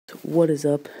What is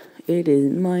up? It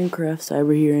is Minecraft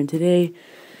Cyber here, and today,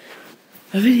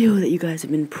 a video that you guys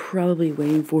have been probably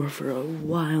waiting for a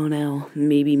while now.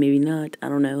 Maybe not, I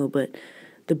don't know, but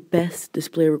the best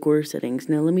display recorder settings.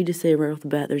 Now, let me just say right off the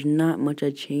bat, there's not much I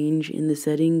change in the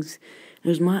settings.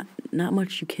 There's not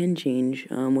much you can change,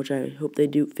 which I hope they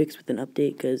do fix with an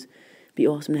update, because it'd be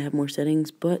awesome to have more settings,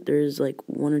 but there's like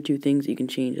one or two things that you can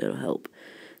change that'll help.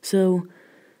 So,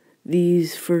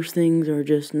 these first things are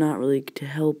just not really to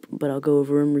help, but I'll go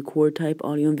over them. Record type,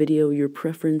 audio and video, your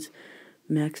preference,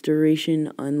 max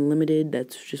duration, unlimited.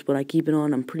 That's just what I keep it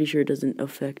on. I'm pretty sure it doesn't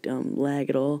affect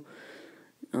lag at all.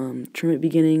 Trim it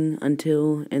beginning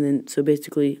until, and then so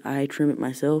basically I trim it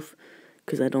myself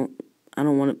because I don't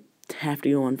want to have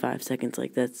to go on 5 seconds.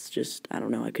 Like, that's just, I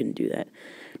don't know, I couldn't do that.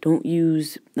 Don't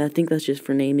use, I think that's just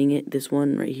for naming it. This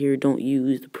one right here, don't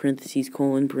use the parentheses,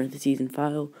 colon, parentheses, and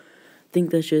file. I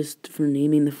think that's just for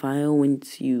naming the file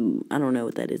once you, I don't know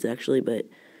what that is actually, but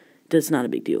that's not a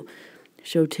big deal.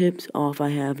 Show tips off I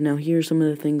have. Now here's some of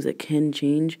the things that can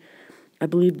change. I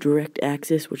believe direct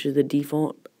access, which is the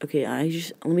default. Okay, let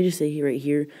me just say here right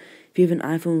here, if you have an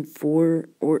iPhone 4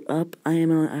 or up, I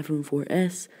am on iPhone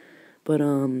 4S, but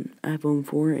iPhone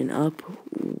 4 and up,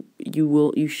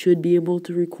 you should be able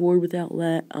to record without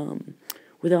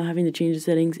having to change the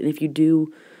settings. And if you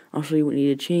do, I'll show you what you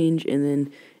need to change. And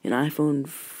then an iPod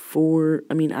 4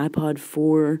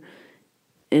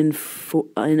 and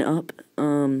up,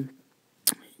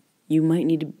 you might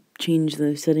need to change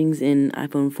the settings in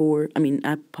iPod 4,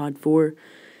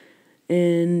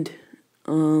 and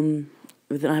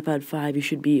with an iPod 5 you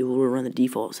should be able to run the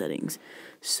default settings.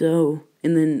 So,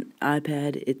 and then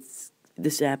iPad,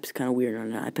 this app's kind of weird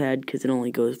on an iPad because it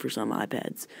only goes for some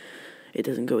iPads. It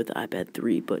doesn't go with the iPad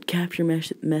 3, but capture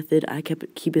method, I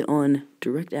keep it on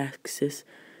direct access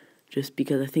just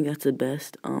because I think that's the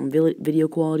best. Video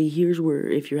quality, here's where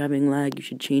if you're having lag, you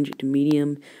should change it to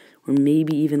medium or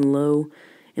maybe even low.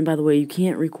 And by the way, you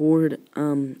can't record,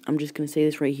 I'm just going to say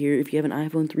this right here, if you have an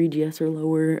iPhone 3GS or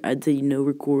lower, I'd say no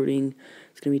recording.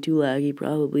 It's going to be too laggy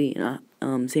probably, and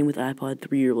same with iPod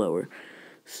 3 or lower.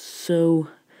 So,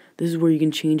 this is where you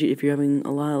can change it. If you're having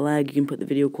a lot of lag, you can put the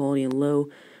video quality in low.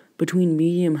 Between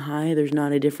medium and high, there's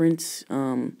not a difference,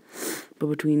 but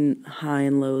between high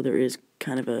and low, there is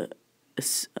kind of a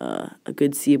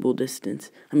good seeable distance.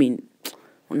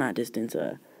 Not distance,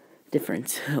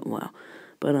 difference. Wow.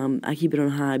 But I keep it on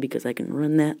high because I can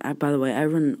run that. By the way, I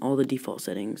run all the default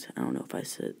settings. I don't know if I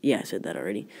said that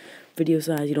already. Video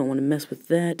size, you don't want to mess with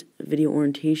that. Video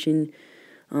orientation,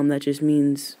 that just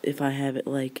means if I have it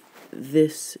like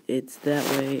this, it's that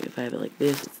way. If I have it like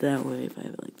this, it's that way. If I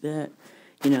have it like that,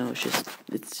 you don't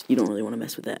really want to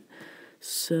mess with that.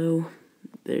 So,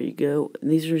 there you go. And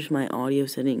these are just my audio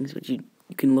settings, which you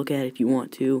can look at if you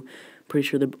want to. Pretty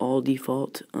sure they're all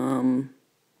default. I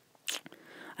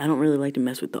don't really like to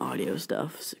mess with the audio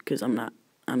stuff, because I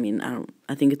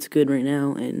think it's good right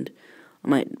now, and I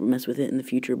might mess with it in the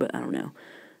future, but I don't know.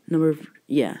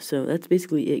 So that's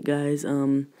basically it, guys.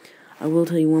 I will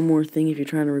tell you one more thing. If you're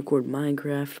trying to record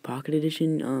Minecraft Pocket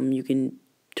Edition, you can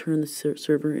turn the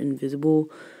server invisible.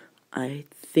 I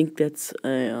think that's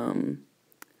I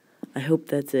hope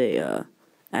that's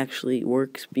actually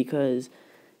works, because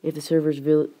if the server's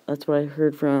that's what I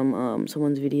heard from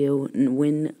someone's video,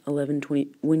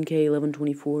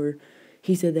 WinK1124.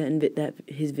 He said that in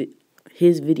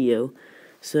his video,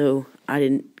 so I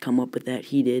didn't come up with that.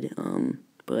 He did,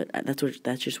 but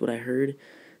that's just what I heard.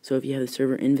 So if you have the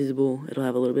server invisible, it'll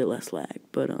have a little bit less lag.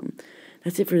 But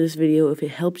that's it for this video. If it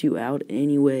helped you out in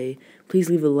any way, please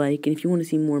leave a like. And if you want to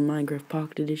see more Minecraft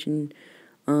Pocket Edition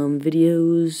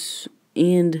videos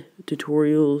and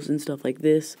tutorials and stuff like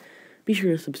this, be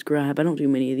sure to subscribe. I don't do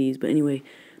many of these, but anyway,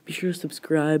 be sure to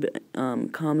subscribe,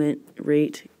 comment,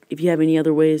 rate. If you have any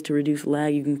other ways to reduce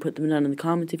lag, you can put them down in the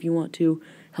comments if you want to.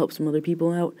 Help some other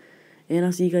people out. And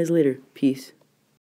I'll see you guys later. Peace.